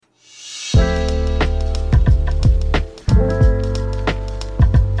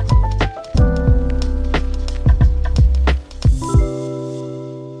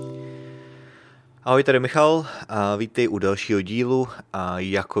Ahoj, tady Michal a vítej u dalšího dílu a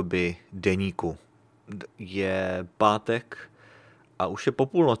jakoby deníku. Je pátek a už je po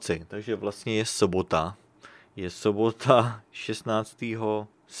půlnoci, takže vlastně je sobota. Je sobota 17.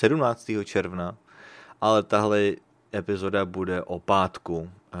 června, ale tahle epizoda bude o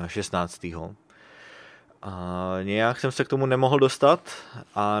pátku 16. A nějak jsem se k tomu nemohl dostat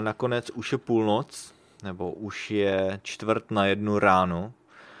a nakonec už je půlnoc, nebo už je 1:45 ráno.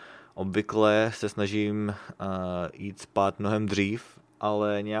 Obvykle se snažím jít spát mnohem dřív,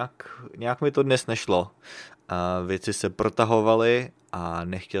 ale nějak mi to dnes nešlo. Věci se protahovaly a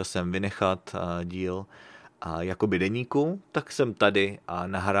nechtěl jsem vynechat díl jakoby deníku, tak jsem tady a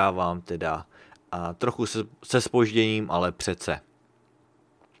nahrávám teda trochu se zpožděním, ale přece.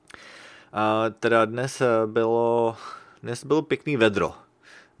 Teda dnes bylo pěkný vedro.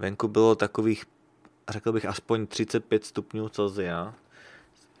 Venku bylo takových, řekl bych, aspoň 35 stupňů Celsia.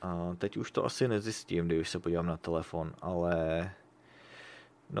 Teď už to asi nezjistím, když se podívám na telefon, ale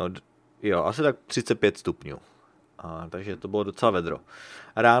asi tak 35 stupňů. Takže to bylo docela vedro.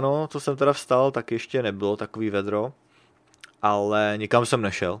 Ráno, co jsem teda vstal, tak ještě nebylo takový vedro, ale nikam jsem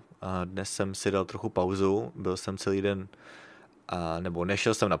nešel. Dnes jsem si dal trochu pauzu, byl jsem celý den, nebo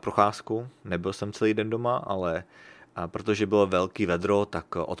nešel jsem na procházku, nebyl jsem celý den doma, ale protože bylo velký vedro,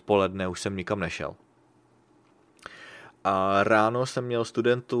 tak odpoledne už jsem nikam nešel. A ráno jsem měl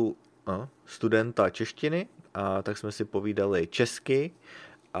studenta češtiny, tak jsme si povídali česky.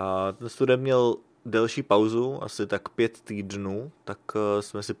 A ten student měl delší pauzu, asi tak 5 týdnů, tak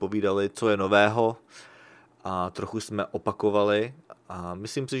jsme si povídali, co je nového a trochu jsme opakovali. A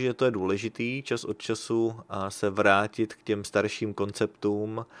myslím si, že to je důležitý čas od času se vrátit k těm starším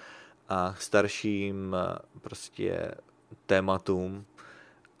konceptům a starším prostě tématům,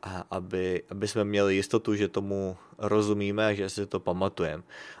 aby jsme měli jistotu, že tomu rozumíme a že si to pamatujeme.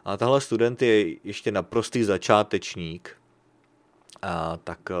 A tahle student je ještě naprostý začátečník,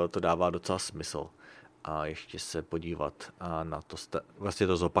 tak to dává docela smysl. A ještě se podívat na to, vlastně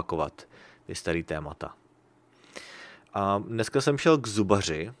to zopakovat, ty starý témata. A dneska jsem šel k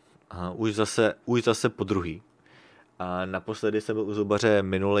zubaři, už zase po druhý. A naposledy jsem byl u zubaře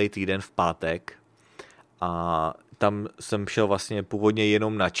minulý týden v pátek. A tam jsem šel vlastně původně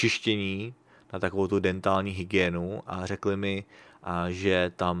jenom na čištění, na takovou tu dentální hygienu a řekli mi,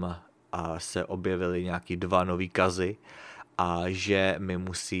 že tam se objevily nějaký 2 nový kazy a že mi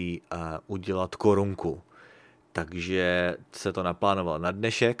musí udělat korunku. Takže se to naplánoval na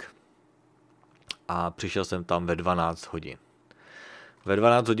dnešek a přišel jsem tam ve 12 hodin. Ve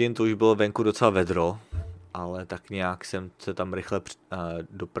 12 hodin to už bylo venku docela vedro, ale tak nějak jsem se tam rychle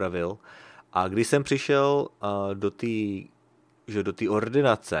dopravil. A když jsem přišel do té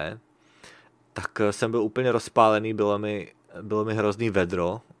ordinace, tak jsem byl úplně rozpálený, bylo mi hrozný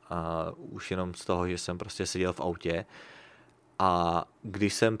vedro, už jenom z toho, že jsem prostě seděl v autě. A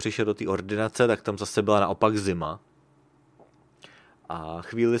když jsem přišel do té ordinace, tak tam zase byla naopak zima. A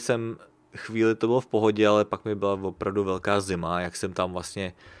chvíli to bylo v pohodě, ale pak mi byla opravdu velká zima, jak jsem tam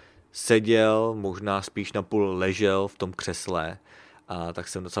vlastně seděl, možná spíš napůl ležel v tom křesle, tak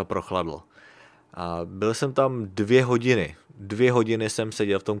jsem docela prochladl. A byl jsem tam 2 hodiny. 2 hodiny jsem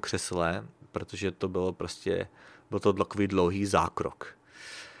seděl v tom křesle, protože to byl to takový dlouhý zákrok.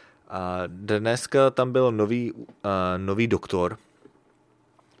 A dneska tam byl nový doktor,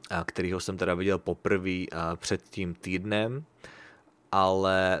 kterýho jsem teda viděl poprvé před tím týdnem,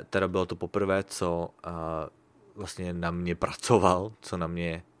 ale teda bylo to poprvé, co vlastně na mě pracoval, co na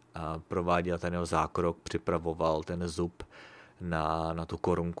mě prováděl ten jeho zákrok, připravoval ten zub na tu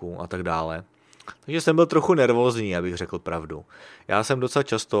korunku a tak dále. Takže jsem byl trochu nervózní, abych řekl pravdu. Já jsem docela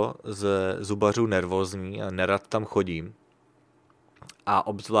často z zubařů nervózní a nerad tam chodím. A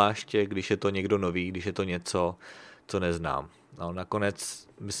obzvláště, když je to někdo nový, když je to něco, co neznám. No, nakonec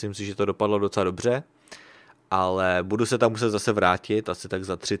myslím si, že to dopadlo docela dobře, ale budu se tam muset zase vrátit asi tak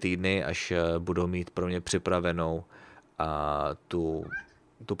za 3 týdny, až budou mít pro mě připravenou tu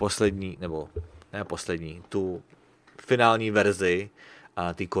poslední, nebo ne poslední, tu finální verzi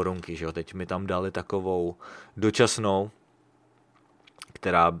ty korunky, že jo. Teď mi tam dali takovou dočasnou,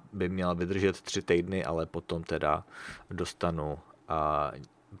 která by měla vydržet 3 týdny, ale potom teda dostanu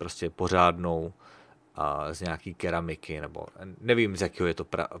prostě pořádnou z nějaký keramiky, nebo nevím, z jakého je to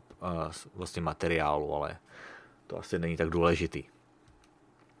vlastně materiálu, ale to asi není tak důležitý.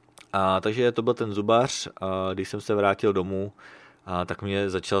 Takže to byl ten zubař. Když jsem se vrátil domů, tak mě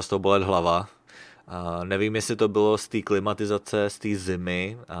začala z toho bolet hlava. Nevím, jestli to bylo z té klimatizace, z té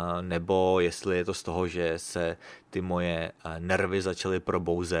zimy, nebo jestli je to z toho, že se ty moje nervy začaly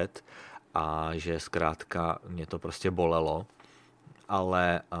probouzet a že zkrátka mě to prostě bolelo.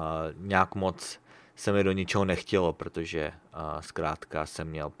 Ale nějak moc se mi do ničeho nechtělo, protože zkrátka jsem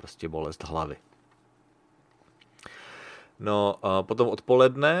měl prostě bolest hlavy. No, potom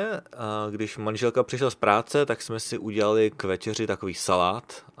odpoledne, když manželka přišla z práce, tak jsme si udělali k večeři takový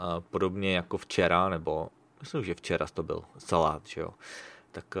salát, podobně jako včera, nebo myslím, že včera to byl salát, že jo.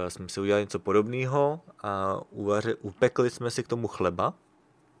 Tak jsme si udělali něco podobného a upekli jsme si k tomu chleba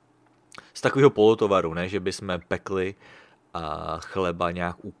z takového polotovaru, ne, že bychom pekli chleba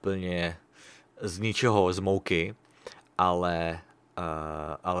nějak úplně z ničeho, z mouky, ale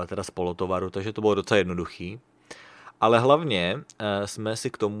teda z polotovaru, takže to bylo docela jednoduchý. Ale hlavně jsme si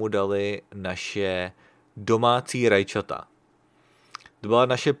k tomu dali naše domácí rajčata. To byla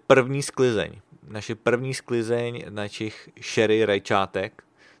naše první sklizeň. Naše první sklizeň našich sherry rajčátek.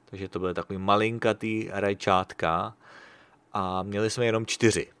 Takže to byly takový malinkatý rajčátka a měli jsme jenom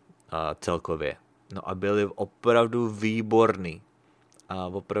 4 celkově. No a byly opravdu výborný. A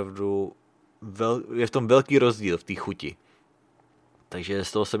opravdu je v tom velký rozdíl v té chuti. Takže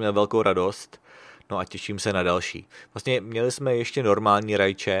z toho jsem měl velkou radost. No a těším se na další. Vlastně měli jsme ještě normální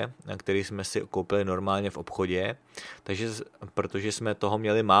rajče, který jsme si koupili normálně v obchodě, takže protože jsme toho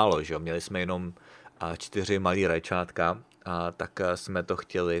měli málo, že jo? Měli jsme jenom 4 malý rajčátka, tak jsme to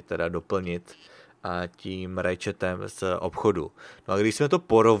chtěli teda doplnit tím rajčetem z obchodu. No a když jsme to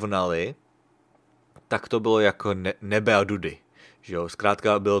porovnali, tak to bylo jako nebe a dudy. Že jo?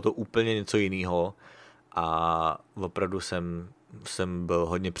 Zkrátka bylo to úplně něco jiného a opravdu jsem byl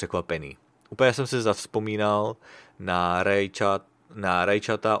hodně překvapený. Úplně jsem si zavzpomínal na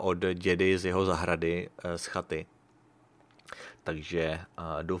rajčata od dědy z jeho zahrady, z chaty. Takže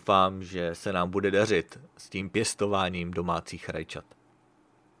doufám, že se nám bude dařit s tím pěstováním domácích rajčat.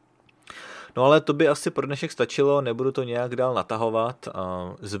 No ale to by asi pro dnešek stačilo, nebudu to nějak dál natahovat.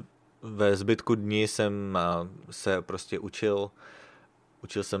 Ve zbytku dní jsem se prostě učil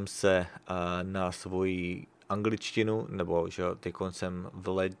jsem se na svoji angličtinu, nebo že teď jsem v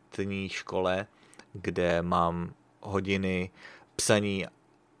letní škole, kde mám hodiny psaní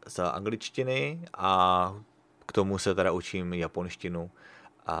z angličtiny a k tomu se teda učím japonštinu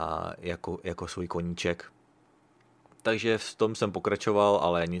jako svůj koníček. Takže v tom jsem pokračoval,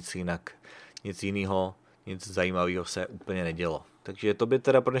 ale nic jiného, nic zajímavého se úplně nedělo. Takže to by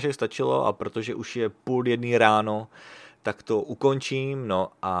teda pro dnešek stačilo a protože už je 12:30 ráno, tak to ukončím,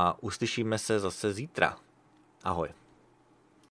 no a uslyšíme se zase zítra. Ahoj.